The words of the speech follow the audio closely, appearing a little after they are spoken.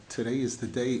Today is the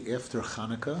day after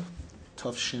Hanukkah,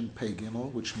 Tafshin Pei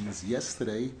Gimel, which means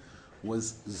yesterday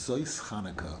was Zois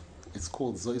Hanukkah. It's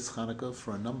called Zois Hanukkah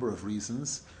for a number of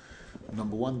reasons.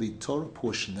 Number one, the Torah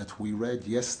portion that we read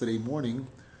yesterday morning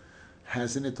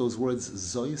has in it those words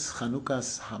Zois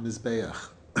Chanukas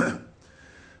HaMizbeach,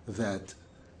 that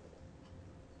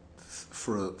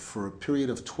for a period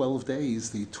of 12 days,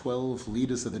 the 12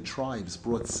 leaders of the tribes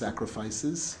brought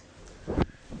sacrifices,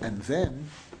 and then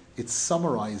it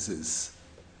summarizes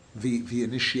the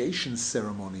initiation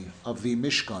ceremony of the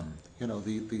Mishkan,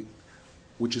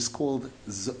 which is called,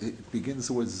 it begins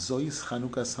the word Zois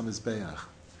Chanukas HaMizbeach.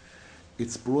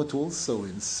 It's brought also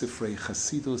in Sifrei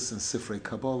Chasidus and Sifrei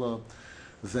Kabbalah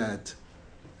that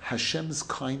Hashem's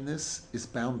kindness is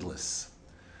boundless.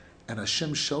 And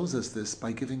Hashem shows us this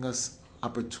by giving us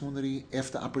opportunity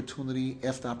after opportunity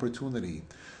after opportunity.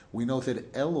 We know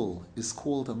that Elul is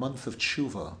called a month of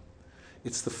tshuva.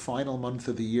 It's the final month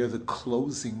of the year, the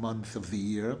closing month of the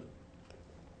year.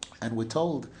 And we're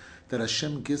told that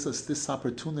Hashem gives us this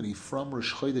opportunity from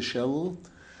Rosh Chodesh Elul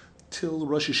till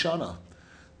Rosh Hashanah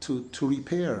to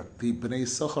repair. The Bnei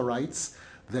Yisachar writes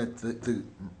that the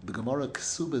Gemara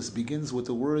Kesubas begins with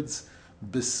the words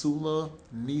Besula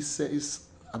Niseis,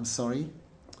 Noisnan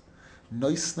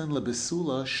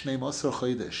lebesula Shnei Masar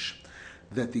Chodesh.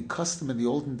 That the custom in the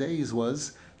olden days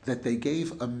was that they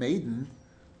gave a maiden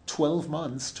 12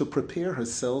 months to prepare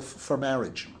herself for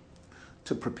marriage,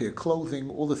 to prepare clothing,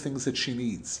 all the things that she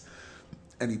needs.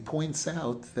 And he points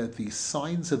out that the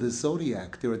signs of the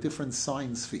zodiac, there are different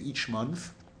signs for each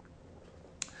month.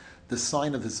 The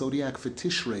sign of the zodiac for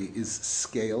Tishrei is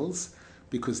scales,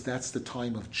 because that's the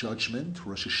time of judgment,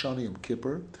 Rosh Hashanah Yom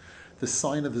Kippur. The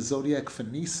sign of the zodiac for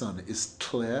Nasan is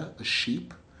Tleh, a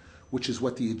sheep, which is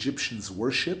what the Egyptians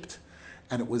worshipped.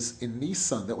 And it was in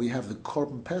Nasan that we have the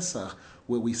Korban Pesach,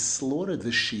 where we slaughtered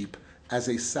the sheep as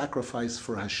a sacrifice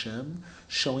for Hashem,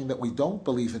 showing that we don't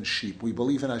believe in sheep, we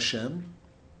believe in Hashem.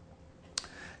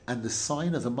 And the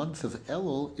sign of the month of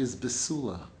Elul is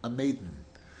Besula, a maiden.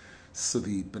 So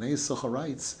the Bnei Yisachar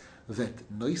writes that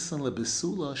Noisan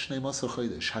lebesula Shnei Masar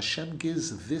Chodesh. Hashem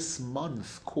gives this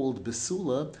month called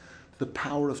Besula the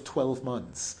power of 12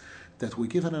 months. That we're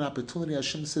given an opportunity,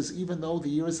 Hashem says, even though the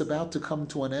year is about to come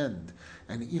to an end,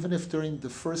 and even if during the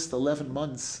first 11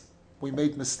 months we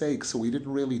made mistakes, or we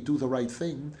didn't really do the right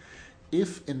thing,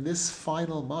 if in this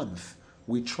final month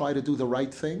we try to do the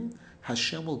right thing,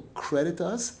 Hashem will credit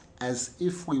us as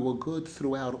if we were good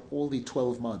throughout all the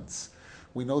 12 months.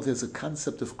 We know there's a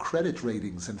concept of credit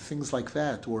ratings and things like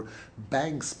that, or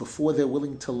banks, before they're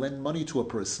willing to lend money to a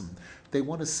person, they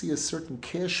want to see a certain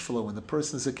cash flow in the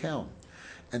person's account.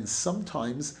 And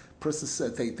sometimes persons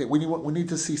say we need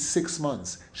to see 6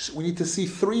 months, we need to see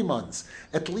 3 months.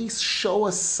 At least show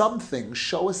us something,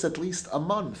 show us at least a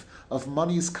month of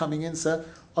money's coming in. So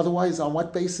otherwise, on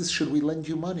what basis should we lend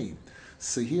you money?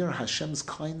 So here Hashem's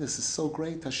kindness is so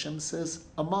great. Hashem says,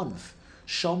 a month.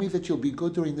 Show me that you'll be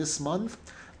good during this month.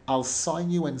 I'll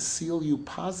sign you and seal you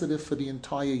positive for the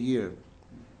entire year.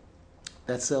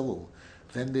 That's Elul.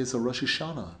 Then there's a Rosh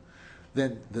Hashanah.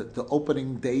 Then the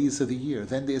opening days of the year.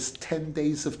 Then there's 10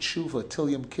 days of tshuva till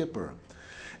Yom Kippur.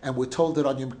 And we're told that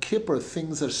on Yom Kippur,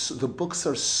 the books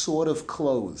are sort of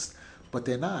closed. But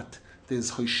they're not.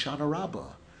 There's Hoshana Rabbah.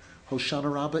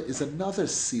 Hoshana Rabbah is another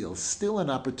seal, still an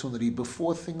opportunity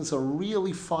before things are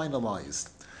really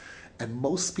finalized. And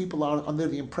most people are under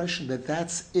the impression that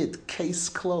that's it, case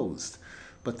closed.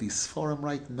 But the Sforim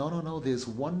write, no, there's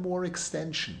one more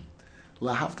extension.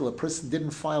 Lahavdil, a person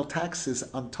didn't file taxes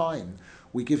on time.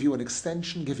 We give you an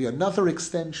extension, give you another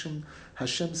extension.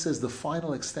 Hashem says the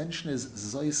final extension is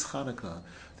Zois Chanukah.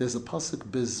 There's a pasuk,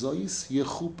 Bezois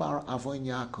Yechupar Avon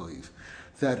Yaakov,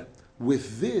 that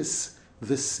with this,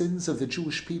 the sins of the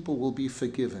Jewish people will be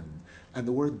forgiven. And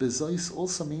the word Bezois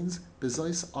also means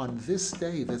Bezois on this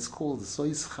day that's called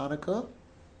Zois Chanukah.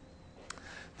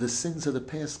 The sins of the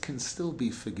past can still be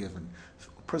forgiven.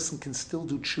 A person can still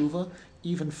do tshuva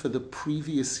even for the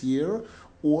previous year,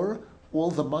 or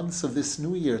all the months of this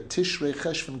new year, Tishrei,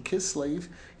 Cheshvan, Kislev,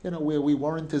 where we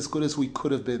weren't as good as we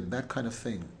could have been, that kind of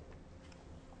thing.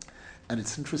 And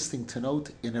it's interesting to note,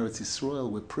 in Eretz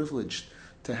Yisrael, we're privileged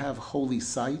to have holy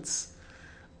sites.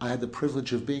 I had the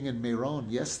privilege of being in Meron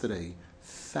yesterday.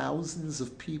 Thousands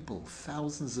of people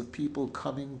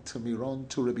coming to Meron,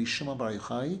 to Rabbi Shimon Bar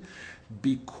Yochai,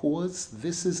 because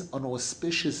this is an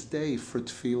auspicious day for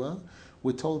Tefillah.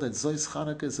 We're told that Zois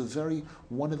Chanukah is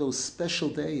one of those special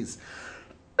days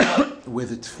where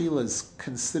the Tefillah is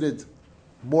considered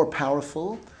more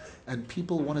powerful, and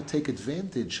people want to take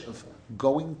advantage of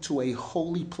going to a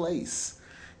holy place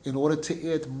in order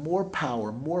to add more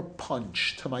power, more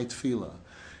punch to my Tefillah.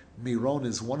 Miron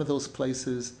is one of those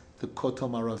places. The Kotel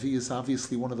Maravi is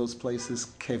obviously one of those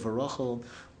places. Kever Rachel,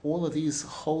 all of these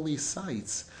holy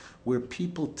sites where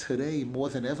people today, more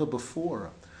than ever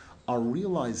before, are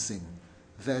realizing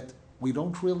that we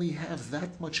don't really have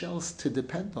that much else to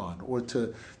depend on or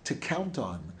to count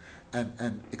on,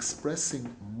 and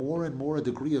expressing more and more a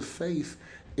degree of faith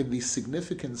in the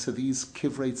significance of these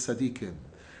Kivrei Tzadikim.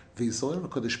 The Zohar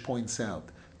Kodesh points out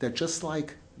that just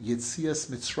like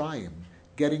Yetzias Mitzrayim,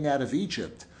 getting out of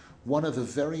Egypt, one of the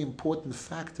very important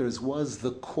factors was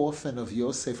the coffin of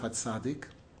Yosef HaTzadik,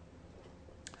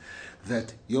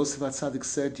 that Yosef HaTzadik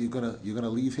said, you're gonna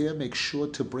leave here, make sure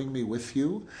to bring me with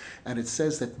you. And it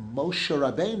says that Moshe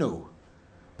Rabbeinu,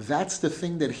 that's the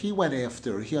thing that he went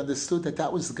after. He understood that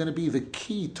that was going to be the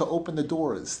key to open the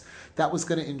doors. That was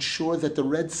going to ensure that the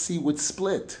Red Sea would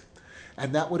split.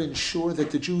 And that would ensure that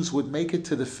the Jews would make it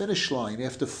to the finish line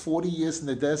after 40 years in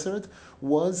the desert,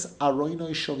 was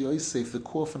Aroinoi Shel Yosef, the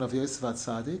coffin of Yosef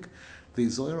HaTzadik. The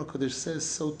Zohar HaKodesh says,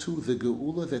 so too, the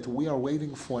Geula that we are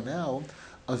waiting for now,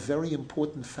 a very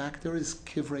important factor is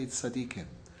Kivrei Tzadikim,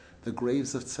 the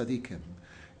graves of Tzadikim.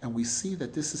 And we see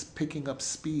that this is picking up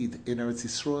speed in Eretz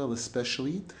Yisrael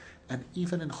especially, and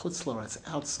even in Chutz La'aretz,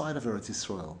 outside of Eretz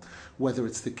Yisrael, whether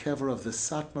it's the kever of the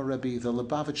Satmar Rebbe, the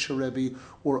Lubavitcher Rebbe,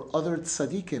 or other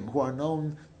tzaddikim who are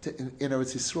known in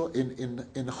Eretz Yisrael, in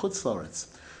Chutz La'aretz,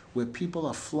 where people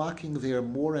are flocking there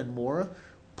more and more,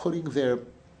 putting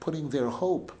their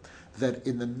hope that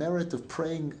in the merit of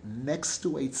praying next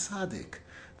to a tzaddik,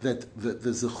 that the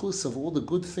zechus of all the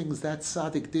good things that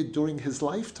tzaddik did during his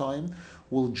lifetime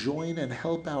will join and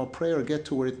help our prayer get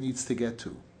to where it needs to get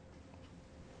to.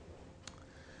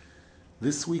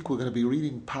 This week we're going to be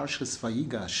reading Parshas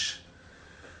Vayigash,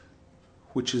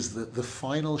 which is the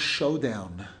final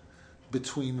showdown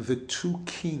between the two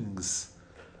kings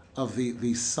of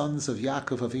the sons of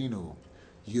Yaakov Avinu,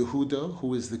 Yehuda,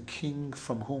 who is the king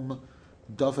from whom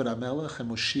David HaMelech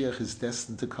and Moshiach is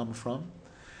destined to come from,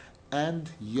 and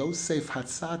Yosef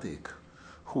HaTzadik,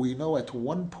 who we know at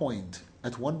one point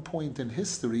in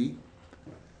history,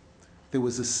 there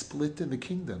was a split in the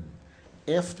kingdom.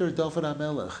 After David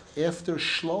HaMelech, after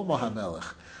Shlomo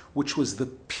HaMelech, which was the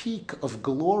peak of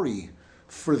glory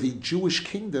for the Jewish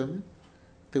kingdom,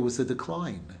 there was a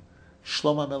decline.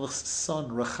 Shlomo HaMelech's son,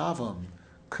 Rechavam,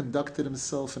 conducted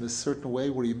himself in a certain way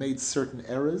where he made certain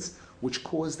errors, which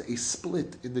caused a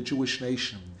split in the Jewish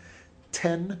nation.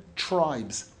 10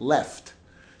 tribes left.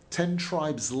 10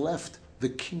 tribes left the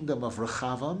kingdom of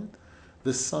Rechavam,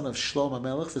 the son of Shlomo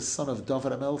HaMelech, the son of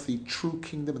David HaMelech, the true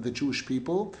kingdom of the Jewish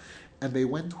people, and they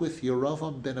went with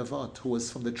Yeravam ben Nevat, who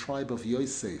was from the tribe of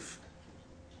Yosef.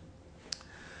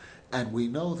 And we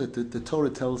know that the Torah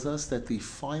tells us that the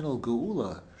final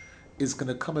Geula is going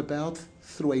to come about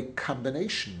through a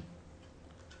combination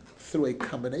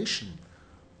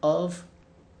of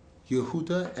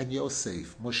Yehuda and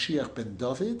Yosef, Moshiach ben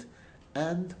David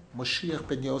and Moshiach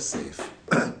ben Yosef,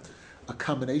 a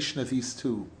combination of these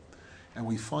two. And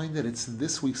we find that it's in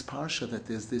this week's Parsha that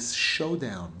there's this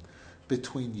showdown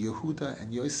between Yehuda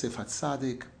and Yosef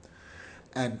HaTzadik,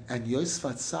 and Yosef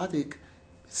HaTzadik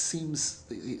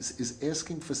is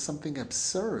asking for something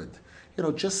absurd.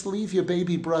 Just leave your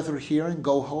baby brother here and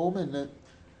go home,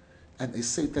 and they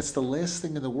say that's the last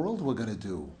thing in the world we're going to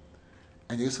do.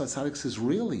 And Yosef HaTzadik says,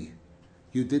 really?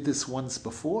 You did this once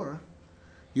before.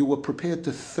 You were prepared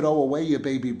to throw away your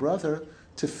baby brother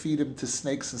to feed him to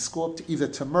snakes and scorpions, either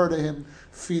to murder him,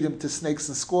 feed him to snakes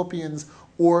and scorpions,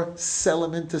 or sell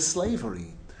him into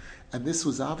slavery. And this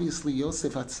was obviously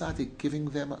Yosef HaTzadik giving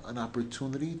them an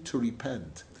opportunity to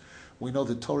repent. We know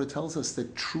the Torah tells us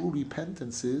that true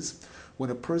repentance is when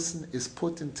a person is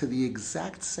put into the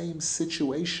exact same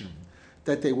situation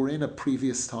that they were in a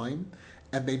previous time,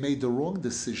 and they made the wrong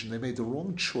decision, they made the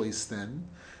wrong choice then,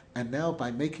 and now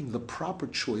by making the proper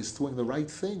choice, doing the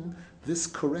right thing, this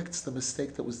corrects the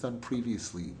mistake that was done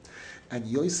previously. And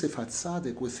Yosef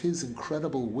HaTzadik, with his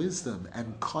incredible wisdom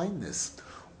and kindness,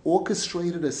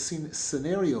 orchestrated a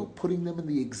scenario, putting them in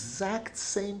the exact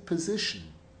same position.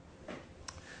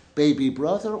 Baby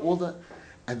brother,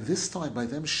 and this time by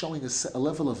them showing a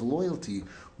level of loyalty,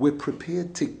 we're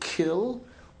prepared to kill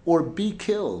or be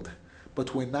killed,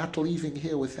 but we're not leaving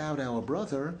here without our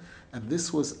brother. And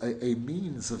this was a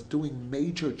means of doing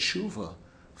major tshuva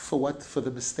for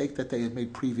the mistake that they had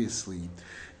made previously.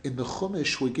 In the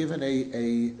Chumash, we're given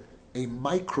a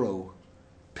micro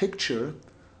picture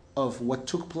of what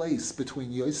took place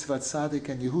between Yosef HaTzadik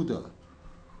and Yehuda.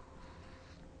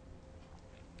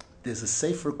 There's a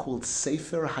sefer called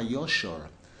Sefer HaYoshar,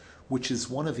 which is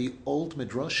one of the old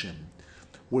midrashim,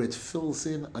 where it fills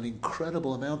in an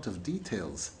incredible amount of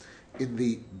details. in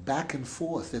the back and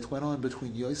forth that went on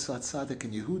between Yosef Tzaddik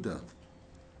and Yehuda,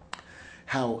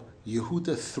 how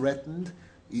Yehuda threatened,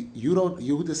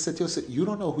 Yehuda said to Yosef, you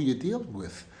don't know who you're dealing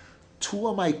with. Two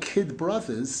of my kid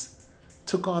brothers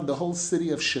took on the whole city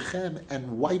of Shechem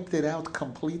and wiped it out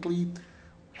completely,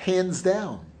 hands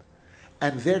down.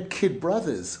 And their kid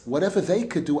brothers, whatever they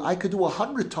could do, I could do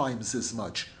 100 times as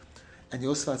much. And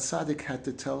Yosef Tzaddik had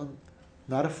to tell him,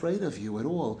 not afraid of you at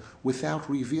all, without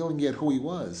revealing yet who he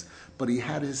was. But he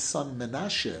had his son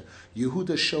Menashe.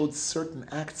 Yehuda showed certain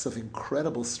acts of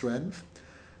incredible strength.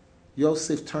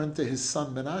 Yosef turned to his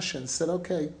son Menashe and said,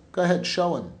 okay, go ahead,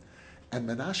 show him. And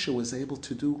Menashe was able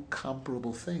to do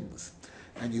comparable things.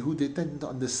 And Yehuda didn't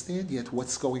understand yet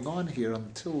what's going on here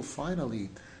until finally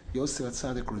Yosef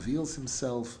Tzaddik reveals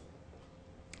himself,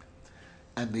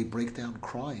 and they break down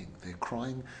crying. They're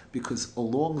crying because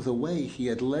along the way he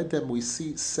had led them. We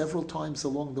see several times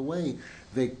along the way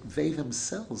they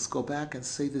themselves go back and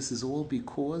say, this is all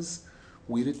because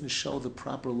we didn't show the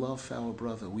proper love for our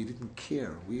brother. We didn't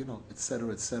care. We,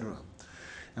 etc., etc.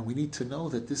 And we need to know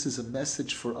that this is a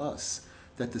message for us,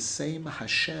 that the same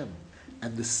Hashem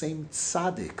and the same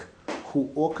tzaddik who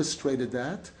orchestrated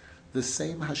that, the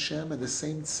same Hashem and the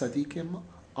same tzaddikim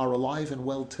are alive and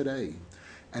well today.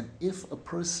 And if a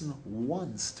person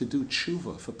wants to do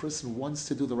tshuva, if a person wants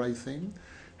to do the right thing,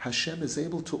 Hashem is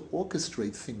able to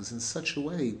orchestrate things in such a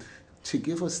way to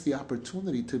give us the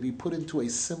opportunity to be put into a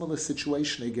similar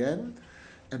situation again.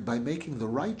 And by making the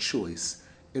right choice,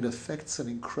 it affects an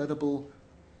incredible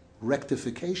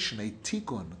rectification, a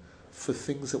tikkun, for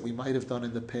things that we might have done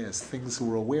in the past, things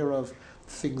we're aware of,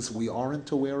 things we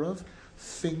aren't aware of,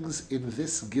 things in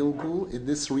this Gilgul, in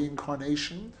this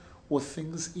reincarnation, or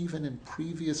things even in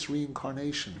previous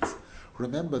reincarnations.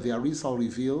 Remember, the Arizal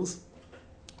reveals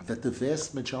that the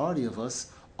vast majority of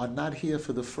us are not here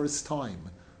for the first time.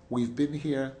 We've been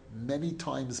here many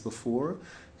times before,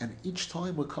 and each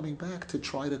time we're coming back to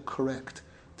try to correct,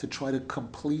 to try to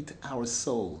complete our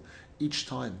soul. Each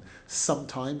time.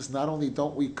 Sometimes not only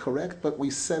don't we correct, but we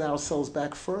set ourselves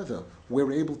back further.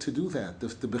 We're able to do that.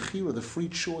 The Bechira, the free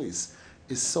choice,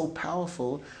 is so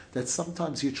powerful that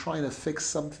sometimes you're trying to fix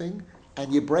something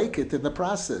and you break it in the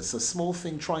process. A small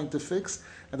thing trying to fix,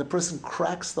 and the person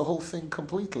cracks the whole thing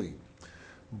completely.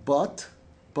 But,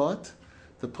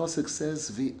 the Pasuk says,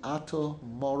 V'ato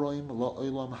moroim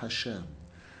la'olam Hashem,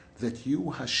 that you,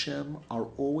 Hashem, are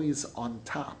always on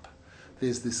top.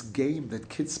 There's this game that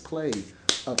kids play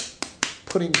of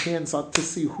putting hands on to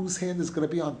see whose hand is going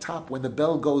to be on top when the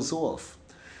bell goes off.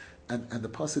 And the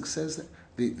Pasuk says,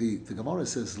 the Gemara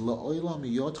says, La'olam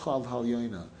yotcha al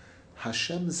halyoina.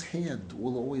 Hashem's hand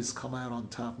will always come out on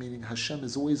top, meaning Hashem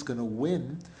is always going to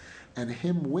win, and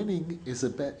him winning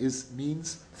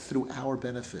means through our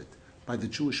benefit, by the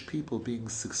Jewish people being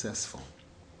successful.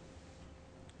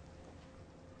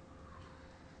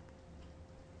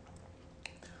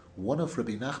 One of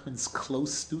Rabbi Nachman's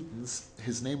close students,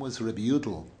 his name was Rabbi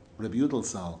Yudel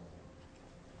Zal.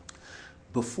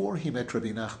 Before he met Rabbi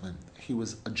Nachman, he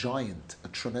was a giant, a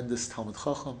tremendous Talmid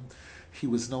Chacham. He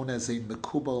was known as a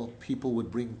Mekubal. People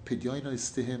would bring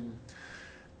pidyonos to him.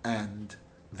 And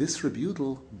this Rabbi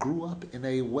Yudel grew up in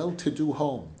a well-to-do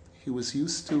home. He was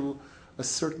used to a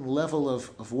certain level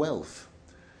of wealth.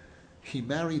 He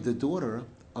married the daughter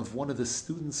of one of the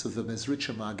students of the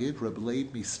Mezritcher Magid, Reb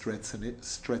Leib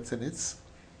Stretzenitz,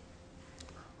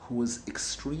 who was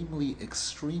extremely,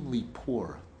 extremely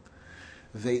poor.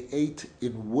 They ate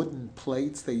in wooden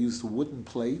plates. They used wooden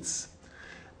plates,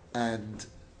 and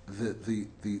the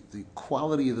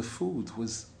quality of the food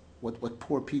was what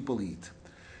poor people eat.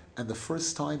 And the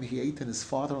first time he ate in his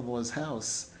father-in-law's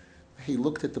house, he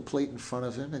looked at the plate in front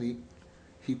of him, and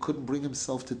he couldn't bring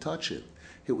himself to touch it.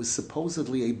 It was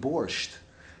supposedly a borscht.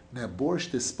 Now,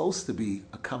 borscht is supposed to be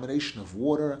a combination of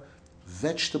water,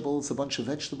 vegetables, a bunch of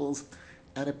vegetables,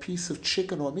 and a piece of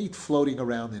chicken or meat floating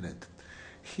around in it.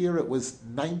 Here it was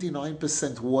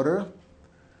 99% water,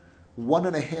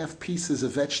 1.5 pieces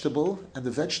of vegetable, and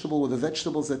the vegetable were the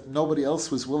vegetables that nobody else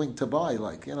was willing to buy,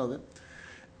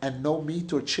 and no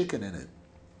meat or chicken in it.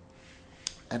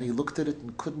 And he looked at it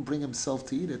and couldn't bring himself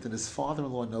to eat it, and his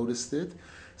father-in-law noticed it.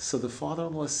 So the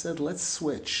father-in-law said, let's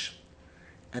switch.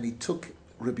 And he took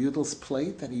Rabbi Yudel's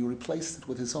plate and he replaced it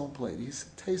with his own plate. He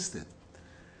said, taste it.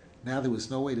 Now there was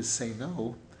no way to say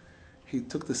no. He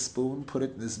took the spoon, put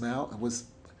it in his mouth,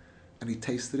 and he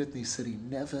tasted it, and he said he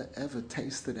never ever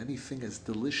tasted anything as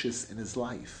delicious in his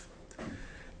life.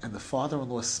 And the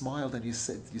father-in-law smiled and he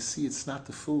said, you see, it's not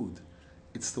the food,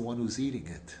 it's the one who's eating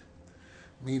it.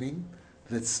 Meaning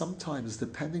that sometimes,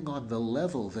 depending on the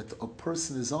level that a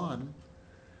person is on,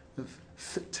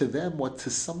 to them what to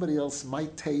somebody else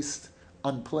might taste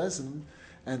unpleasant,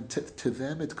 and to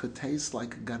them it could taste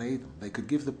like Gan Eden. They could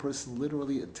give the person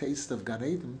literally a taste of Gan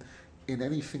Eden in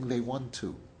anything they want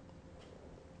to.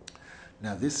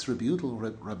 Now this rebuttal,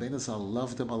 Rabbeinu Zal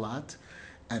loved him a lot,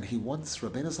 and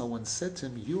Rabbeinu Zal once said to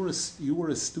him, you were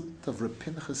a student of Reb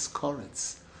Pinchas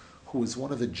Koretz, who was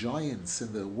one of the giants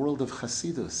in the world of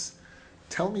Hasidus.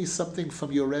 Tell me something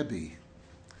from your Rebbe.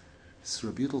 So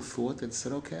Rebuttal thought and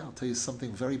said, okay, I'll tell you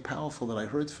something very powerful that I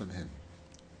heard from him.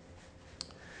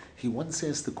 He once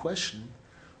asked the question,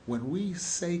 when we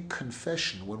say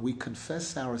confession, when we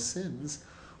confess our sins,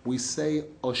 we say,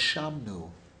 Oshamnu,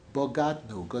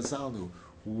 Bogadnu, Gazalnu,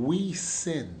 we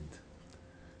sinned.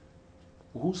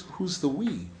 Who's the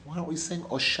we? Why aren't we saying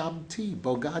Oshamti,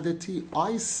 Bogadati,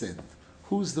 I sinned?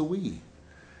 Who's the we?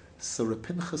 So Reb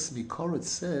Pinchas Mikoret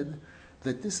said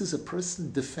that this is a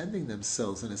person defending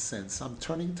themselves in a sense. I'm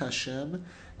turning to Hashem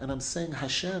and I'm saying,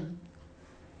 Hashem,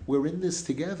 we're in this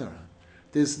together.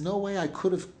 There's no way I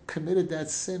could have committed that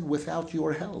sin without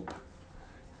your help.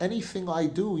 Anything I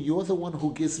do, you're the one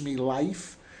who gives me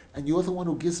life, and you're the one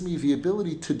who gives me the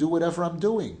ability to do whatever I'm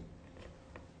doing.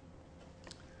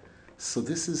 So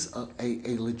this is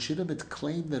a legitimate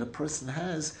claim that a person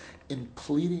has in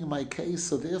pleading my case.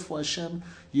 So therefore, Hashem,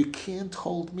 you can't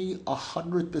hold me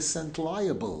 100%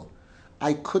 liable.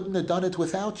 I couldn't have done it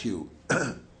without you.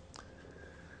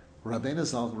 Rabbeinu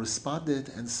Zal responded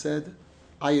and said,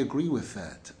 I agree with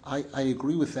that. I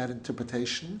agree with that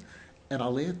interpretation, and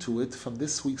I'll add to it from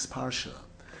this week's Parsha.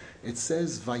 It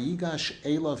says, Vayigash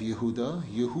Elav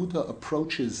Yehuda. Yehuda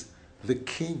approaches the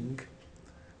king,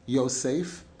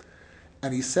 Yosef,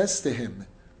 and he says to him,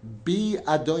 Bi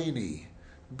Adoni.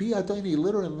 Bi Adoni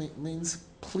literally means,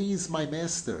 please my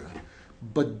master.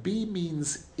 But Bi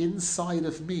means inside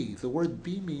of me. The word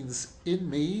Bi means in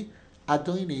me,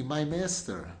 Adoni, my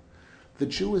master. The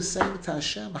Jew is saying to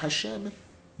Hashem, Hashem,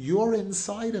 you're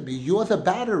inside of me. You're the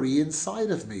battery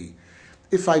inside of me.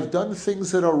 If I've done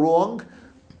things that are wrong,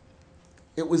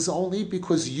 it was only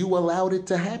because you allowed it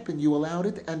to happen. You allowed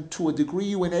it, and to a degree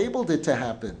you enabled it to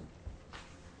happen.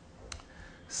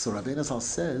 So Rabbeinu Zal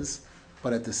says,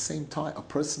 but at the same time, a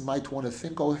person might want to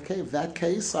think, oh, okay, that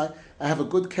case, I have a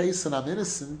good case and I'm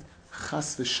innocent.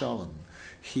 Chas v'shalom.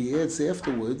 He adds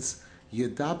afterwards,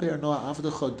 Yedaber noa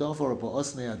avdecha davar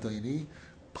ba'oznei Adoni.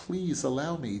 Please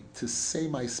allow me to say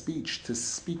my speech, to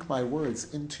speak my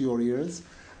words into your ears.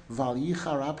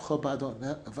 V'alichar abcha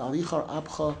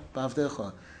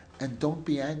b'avdecha. And don't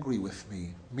be angry with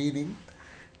me. Meaning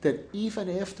that even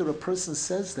after a person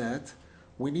says that,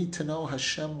 we need to know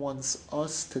Hashem wants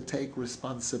us to take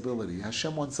responsibility.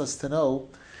 Hashem wants us to know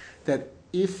that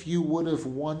if you would have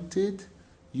wanted,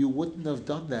 you wouldn't have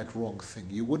done that wrong thing.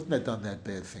 You wouldn't have done that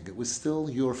bad thing. It was still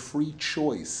your free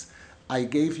choice. I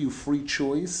gave you free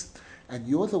choice, and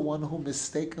you're the one who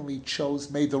mistakenly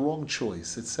made the wrong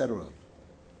choice, etc.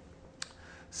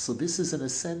 So this is, in a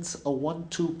sense, a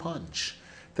 1-2 punch.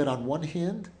 That on one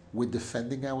hand, we're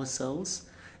defending ourselves,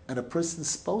 and a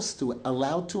person's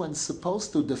allowed to and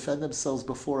supposed to defend themselves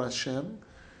before Hashem.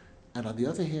 And on the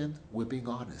other hand, we're being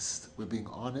honest. We're being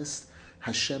honest.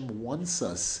 Hashem wants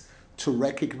us to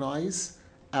recognize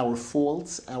our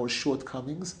faults, our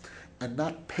shortcomings, and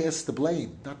not pass the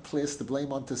blame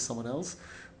onto someone else,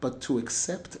 but to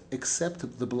accept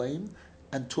the blame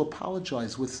and to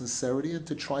apologize with sincerity and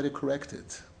to try to correct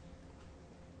it.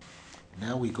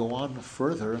 Now we go on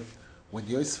further. When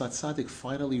Yosef HaTzadik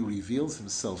finally reveals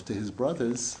himself to his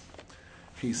brothers,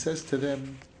 he says to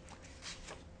them,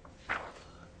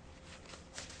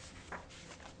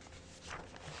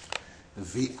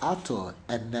 V'ato,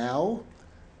 and now,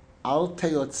 al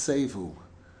teotsevu,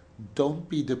 don't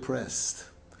be depressed.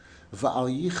 V'al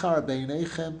yichar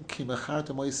beinechem ki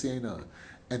mechartem oisiena,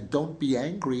 and don't be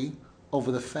angry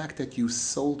over the fact that you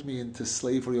sold me into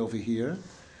slavery over here.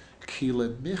 Ki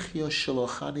lemichya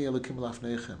shalochani elokim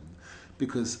lafnechem,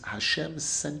 because Hashem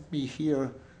sent me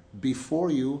here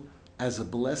before you as a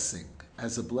blessing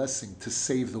to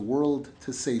save the world,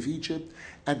 to save Egypt,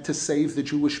 and to save the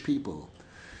Jewish people.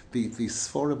 The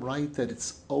Sforim write that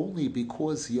it's only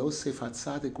because Yosef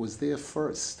HaTzadik was there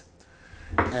first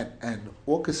and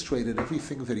orchestrated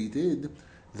everything that he did,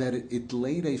 that it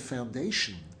laid a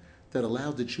foundation that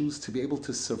allowed the Jews to be able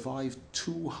to survive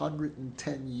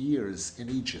 210 years in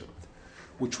Egypt,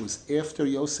 which was after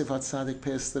Yosef HaTzadik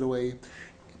passed away,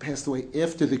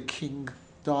 after the king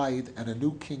died and a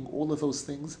new king, all of those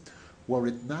things. Were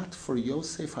it not for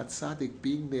Yosef HaTzadik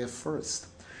being there first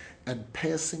and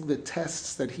passing the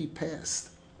tests that he passed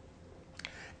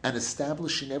and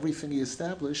establishing everything he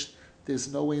established,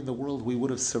 there's no way in the world we would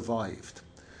have survived.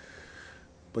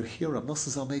 But here Rav Nosson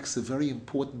Zal makes a very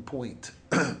important point.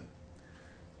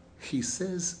 He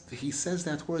says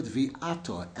that word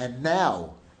vi'ato, and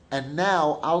now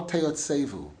al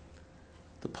teyotsevu.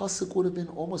 The pasuk would have been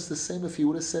almost the same if he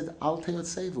would have said al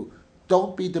teyotsevu.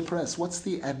 Don't be depressed. What's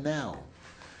the and now?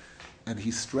 And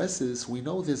he stresses, we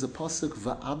know there's a pasuk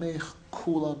va'amech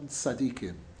kulam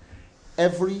tzadikim.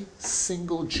 Every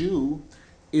single Jew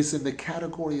is in the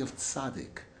category of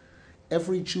tzaddik.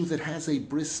 Every Jew that has a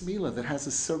bris milah, that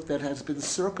has been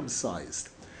circumcised,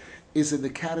 is in the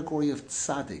category of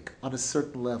tzaddik on a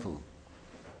certain level.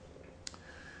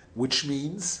 Which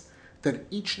means that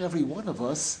each and every one of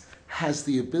us has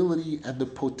the ability and the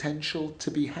potential to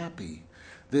be happy.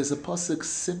 There's a pasuk,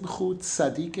 simchu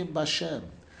tzadikim b'Hashem.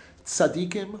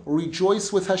 Tzadikim,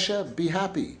 rejoice with Hashem, be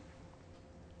happy.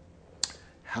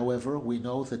 However, we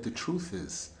know that the truth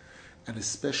is, and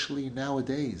especially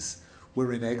nowadays,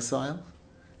 we're in exile,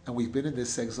 and we've been in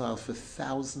this exile for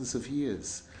thousands of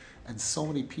years, and so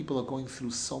many people are going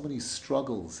through so many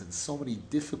struggles and so many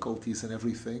difficulties and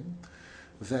everything,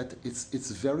 that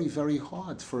it's very, very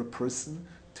hard for a person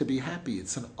to be happy.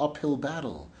 It's an uphill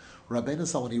battle. Rabbeinu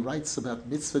Zal, when he writes about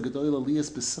mitzvah gedolah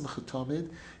liyas b'simcha tamid,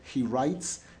 he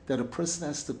writes that a person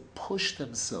has to push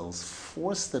themselves,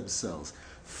 force themselves,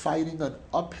 fighting an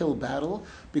uphill battle,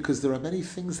 because there are many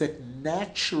things that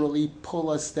naturally pull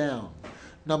us down.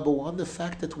 Number one, the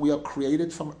fact that we are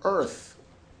created from earth.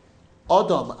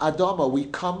 Adama, we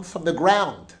come from the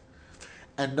ground.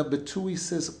 And number two, he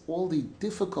says all the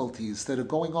difficulties that are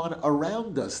going on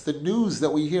around us, the news that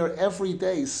we hear every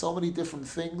day, so many different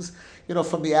things,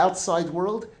 from the outside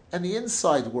world and the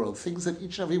inside world, things that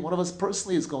each and every one of us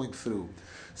personally is going through.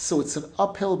 So it's an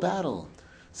uphill battle.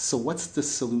 So what's the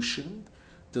solution?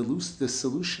 The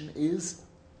solution is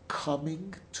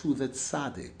coming to the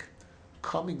tzaddik.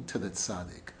 Coming to the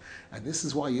tzaddik. And this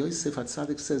is why Yosef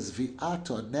HaTzaddik says,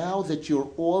 Vi'ata, now that you're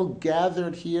all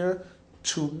gathered here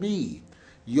to me.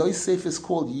 Yosef is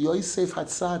called Yosef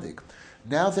HaTzaddik.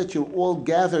 Now that you're all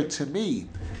gathered to me,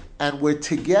 and we're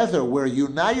together, we're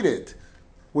united.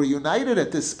 We're united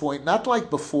at this point, not like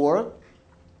before.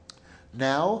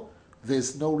 Now,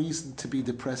 there's no reason to be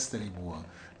depressed anymore.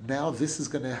 Now this is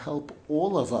going to help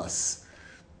all of us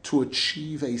to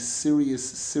achieve a serious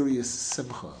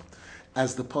simcha.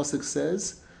 As the pasuk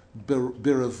says, B'revois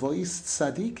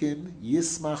tzadikim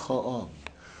yismach ha'am.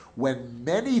 When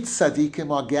many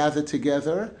tzadikim are gathered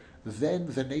together, then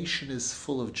the nation is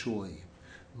full of joy.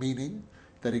 Meaning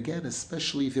that again,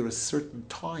 especially there are certain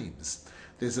times.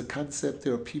 There's a concept,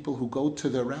 there are people who go to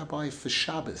their rabbi for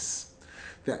Shabbos.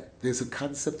 There's a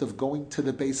concept of going to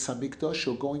the Beis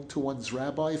Hamikdash or going to one's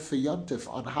rabbi for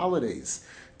Yontif on holidays.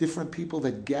 Different people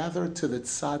that gather to the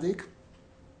tzaddik.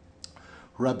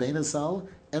 Rabbeinu Zal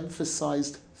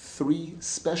emphasized 3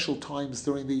 special times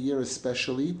during the year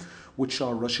especially, which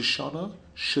are Rosh Hashanah,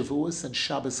 Shavuos, and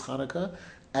Shabbos Chanukah,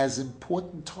 as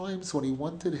important times when he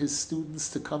wanted his students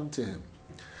to come to him.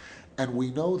 And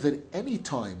we know that any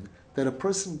time that a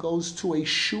person goes to a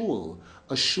shul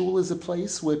is a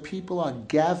place where people are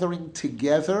gathering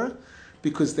together,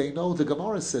 because they know, the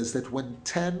Gemara says that when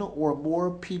 10 or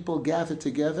more people gather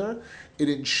together, it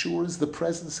ensures the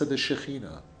presence of the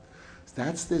Shekhinah.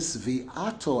 That's this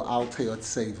vi'ato al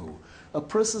teyotsevu. A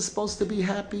person is supposed to be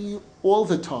happy all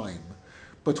the time,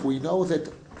 but we know that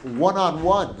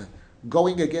one-on-one,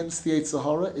 going against the Yetzer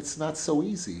Hara, it's not so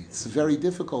easy. It's very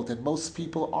difficult, and most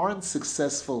people aren't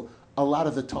successful a lot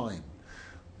of the time.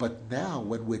 But now,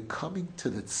 when we're coming to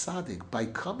the tzaddik, by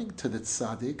coming to the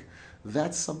tzaddik,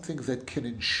 that's something that can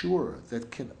ensure,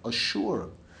 that can assure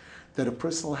that a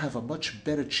person will have a much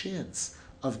better chance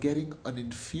of getting an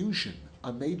infusion,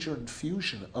 a major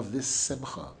infusion of this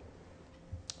simcha.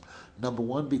 Number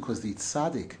one, because the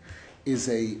tzaddik is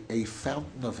a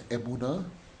fountain of emunah.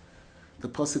 The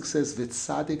pasuk says,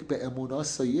 "V'tzadik be'emunah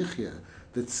sayichya."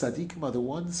 The tzaddikim are the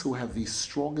ones who have the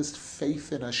strongest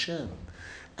faith in Hashem,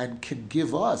 and can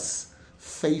give us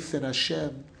faith in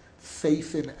Hashem,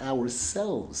 faith in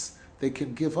ourselves. They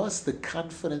can give us the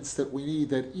confidence that we need,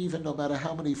 that even no matter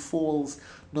how many falls,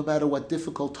 no matter what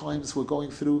difficult times we're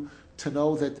going through, to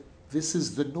know that this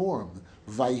is the norm.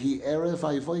 Vayhi erev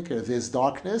vayvoiker. There's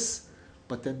darkness,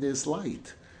 but then there's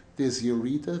light. There's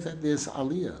yerida, then there's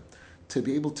aliyah. To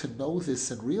be able to know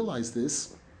this and realize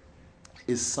this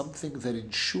is something that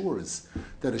ensures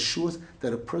that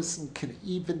a person can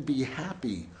even be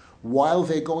happy while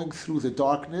they're going through the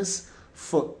darkness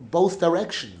for both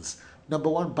directions. Number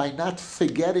one, by not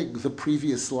forgetting the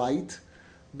previous light,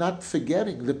 not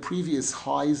forgetting the previous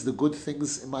highs, the good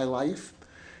things in my life,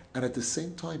 and at the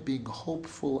same time being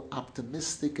hopeful,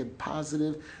 optimistic, and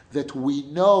positive that we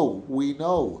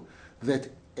know that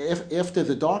after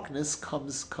the darkness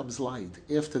comes light.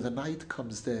 After the night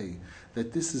comes day.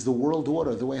 That this is the world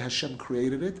order, the way Hashem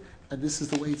created it, and this is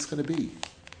the way it's going to be.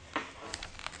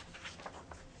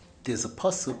 There's a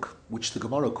pasuk which the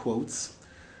Gemara quotes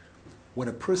when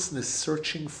a person is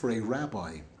searching for a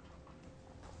rabbi.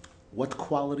 What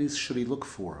qualities should he look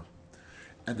for?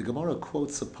 And the Gemara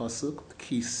quotes a pasuk: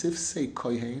 Ki sifsei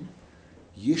kohen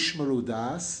yishmaru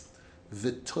das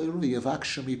v'toiru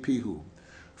yavaksham mipihu.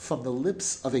 From the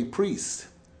lips of a priest,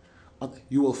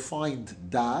 you will find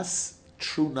das,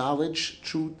 true knowledge,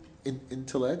 true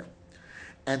intellect,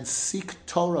 and seek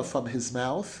Torah from his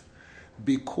mouth,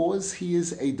 because he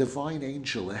is a divine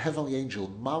angel, a heavenly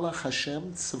angel, Malach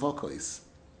Hashem Tzavokos.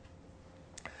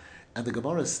 And the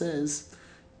Gemara says,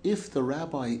 if the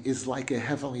rabbi is like a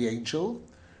heavenly angel,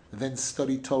 then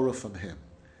study Torah from him.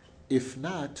 If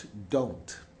not,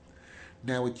 don't.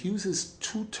 Now it uses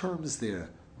two terms there,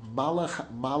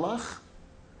 Malach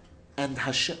and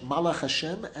Hashem, Malach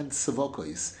Hashem and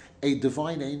Tzavokos, a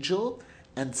divine angel,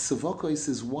 and Tzavokos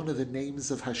is one of the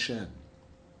names of Hashem.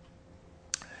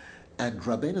 And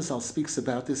Rabbeinu Zal speaks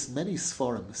about this, many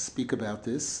Sfarim speak about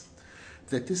this,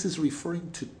 that this is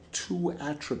referring to two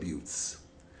attributes.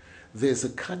 There's a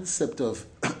concept of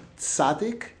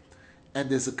tzaddik, and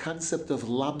there's a concept of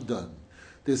lamdan.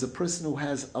 There's a person who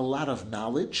has a lot of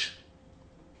knowledge,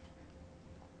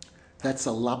 that's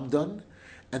a lamdan,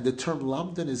 and the term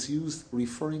lamdan is used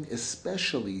referring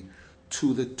especially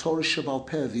to the Torah Shebaal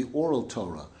Peh, the oral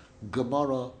Torah,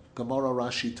 Gemara,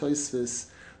 Rashi,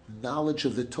 Tosfos, knowledge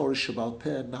of the Torah Shebaal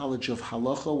Peh, knowledge of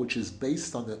halacha, which is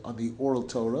based on the oral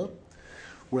Torah,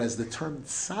 whereas the term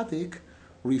tzaddik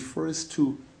refers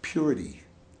to purity.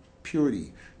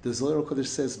 The Zohar Kodesh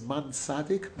says, man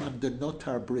tzaddik, man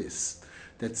denotar bris.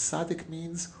 That tzaddik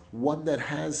means one that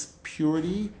has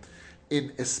purity,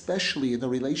 especially in the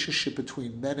relationship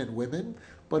between men and women,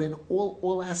 but in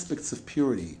all aspects of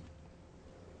purity.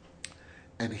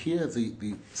 And here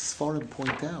the Sfarim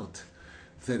point out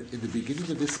that in the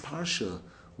beginning of this Parsha,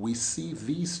 we see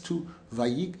these two,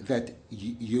 that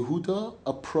Yehuda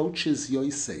approaches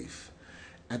Yosef.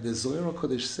 And the Zohar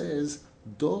HaKodesh says,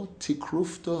 Do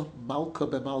tikrufta malka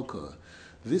bemalka.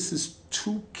 This is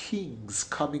two kings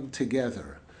coming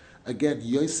together. Again,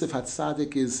 Yosef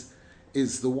HaTzadik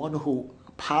is the one who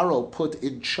Paro put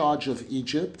in charge of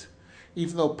Egypt,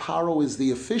 even though Paro is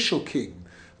the official king.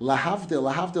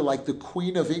 Lahavdil, like the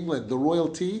Queen of England, the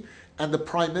royalty, and the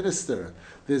Prime Minister.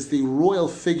 There's the royal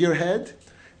figurehead,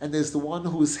 and there's the one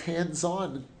who's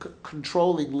hands-on,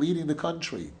 controlling, leading the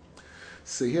country.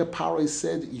 So here Paro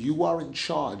said, you are in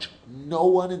charge. No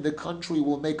one in the country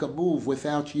will make a move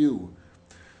without you.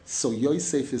 So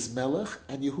Yosef is Melech,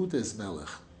 and Yehuda is Melech.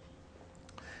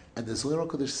 And the Zohar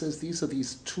HaKodesh says these are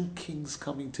these two kings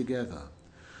coming together.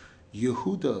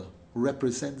 Yehuda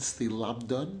represents the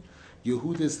Lamdan.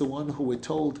 Yehuda is the one who we're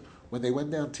told, when they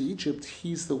went down to Egypt,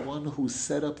 he's the one who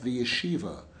set up the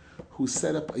yeshiva, who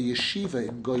set up a yeshiva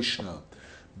in Goshna,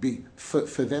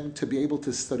 for them to be able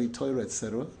to study Torah,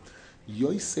 etc.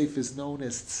 Yosef is known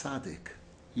as Tzaddik.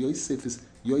 Yosef is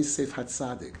Yosef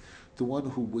HaTzadik, the one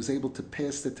who was able to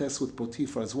pass the test with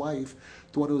Potiphar's wife,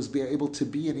 the one who was able to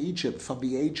be in Egypt from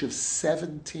the age of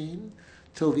 17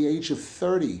 till the age of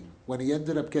 30, when he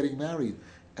ended up getting married,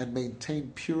 and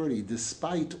maintain purity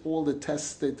despite all the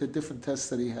tests, the different tests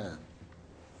that he had.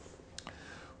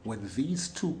 When these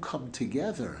two come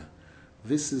together,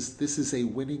 this is a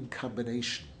winning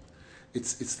combination.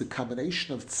 It's the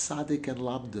combination of tzaddik and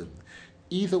lamdan.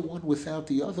 Either one without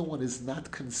the other one is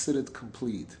not considered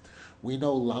complete. We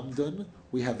know lamdan.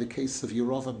 We have the case of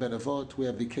Yerovam ben Avot. We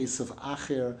have the case of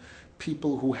Acher,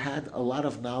 people who had a lot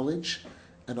of knowledge,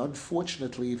 and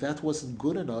unfortunately that wasn't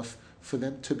good enough for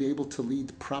them to be able to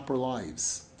lead proper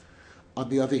lives. On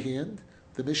the other hand,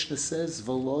 the Mishnah says,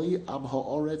 V'loi am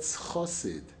ha'oretz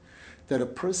chosid, that a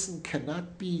person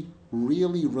cannot be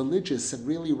really religious and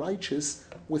really righteous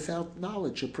without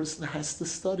knowledge. A person has to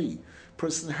study. A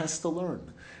person has to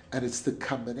learn. And it's the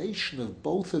combination of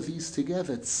both of these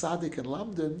together, tzaddik and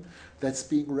lamdan, that's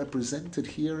being represented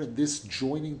here in this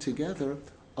joining together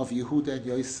of Yehuda and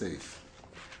Yosef.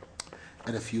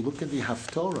 And if you look in the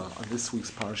Haftorah on this week's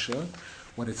Parsha,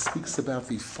 when it speaks about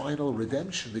the final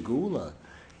redemption, the Geula,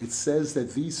 it says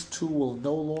that these two will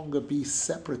no longer be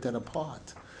separate and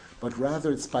apart, but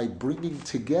rather it's by bringing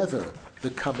together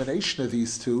the combination of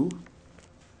these two.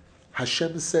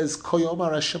 Hashem says,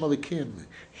 Koyomar Hashem Alikim,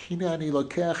 Hine ani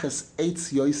lokeach es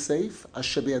eitz Yosef,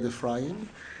 asher be'ed Ephraim.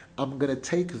 I'm going to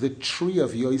take the tree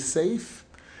of Yosef,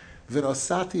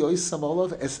 v'nosati oisam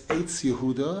olav es eitz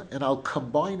Yehuda, and I'll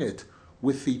combine it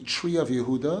with the tree of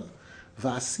Yehuda,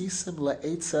 V'asisim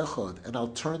le'etz echad, and I'll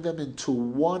turn them into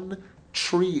one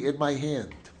tree in my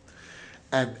hand.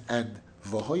 And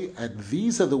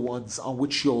these are the ones on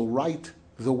which you'll write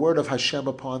the word of Hashem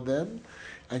upon them,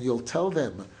 and you'll tell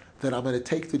them that I'm going to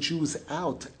take the Jews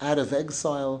out of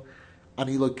exile,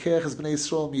 Ani lokech es bnei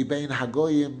Yisrael mibein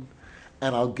hagoyim,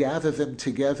 and I'll gather them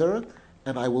together,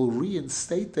 and I will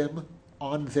reinstate them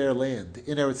on their land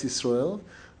in Eretz Yisrael.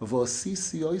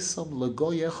 V'osisi oisam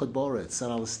legoy echad boretz,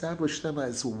 and I'll establish them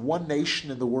as one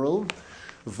nation in the world.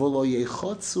 V'lo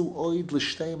yechotzu oid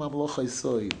l'shtei mamlochai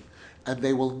soid, and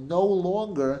they will no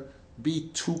longer be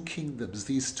two kingdoms.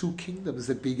 These two kingdoms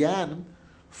that began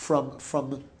from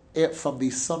the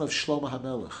son of Shlomo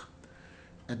HaMelech.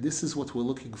 And this is what we're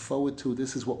looking forward to.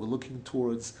 This is what we're looking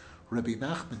towards. Rabbi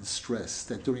Nachman stressed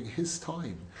that during his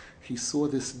time, he saw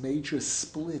this major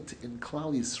split in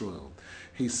Klal Yisrael.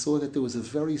 He saw that there was a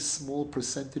very small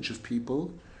percentage of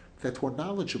people that were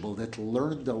knowledgeable, that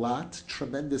learned a lot,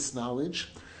 tremendous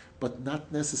knowledge, but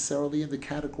not necessarily in the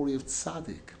category of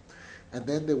tzaddik. And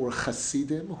then there were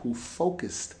Hasidim who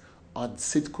focused on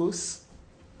tzidkus,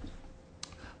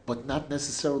 but not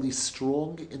necessarily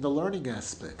strong in the learning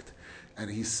aspect. And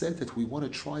he said that we want to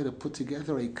try to put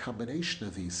together a combination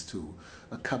of these two,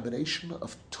 a combination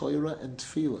of Torah and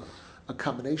Tefillah, a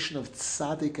combination of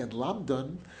tzaddik and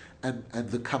lamdan, and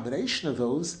the combination of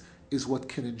those is what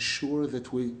can ensure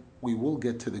that we will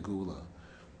get to the Gula.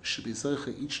 We should be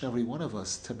zeicha, each and every one of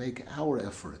us, to make our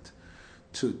effort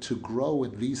to grow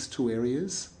in these two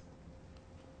areas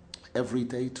every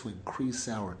day, to increase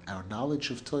our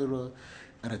knowledge of Torah,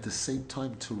 and at the same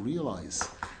time to realize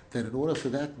that in order for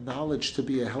that knowledge to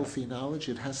be a healthy knowledge,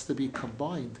 it has to be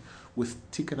combined with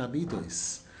tikkun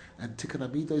amidos. And tikkun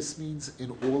amidos means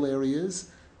in all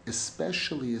areas,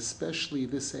 especially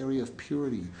this area of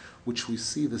purity, which we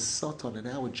see the Satan in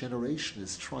our generation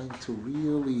is trying to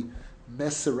really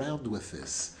mess around with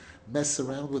this. Mess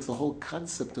around with the whole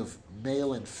concept of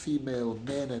male and female,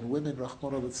 men and women,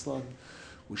 Rahman al-Islam.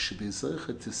 We should be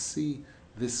zeicha to see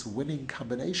this winning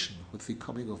combination with the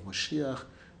coming of Mashiach,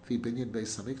 the binyan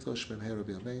Beis Hamikdash, b'mehera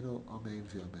b'yameinu, amen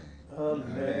v'yamein.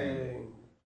 Amen.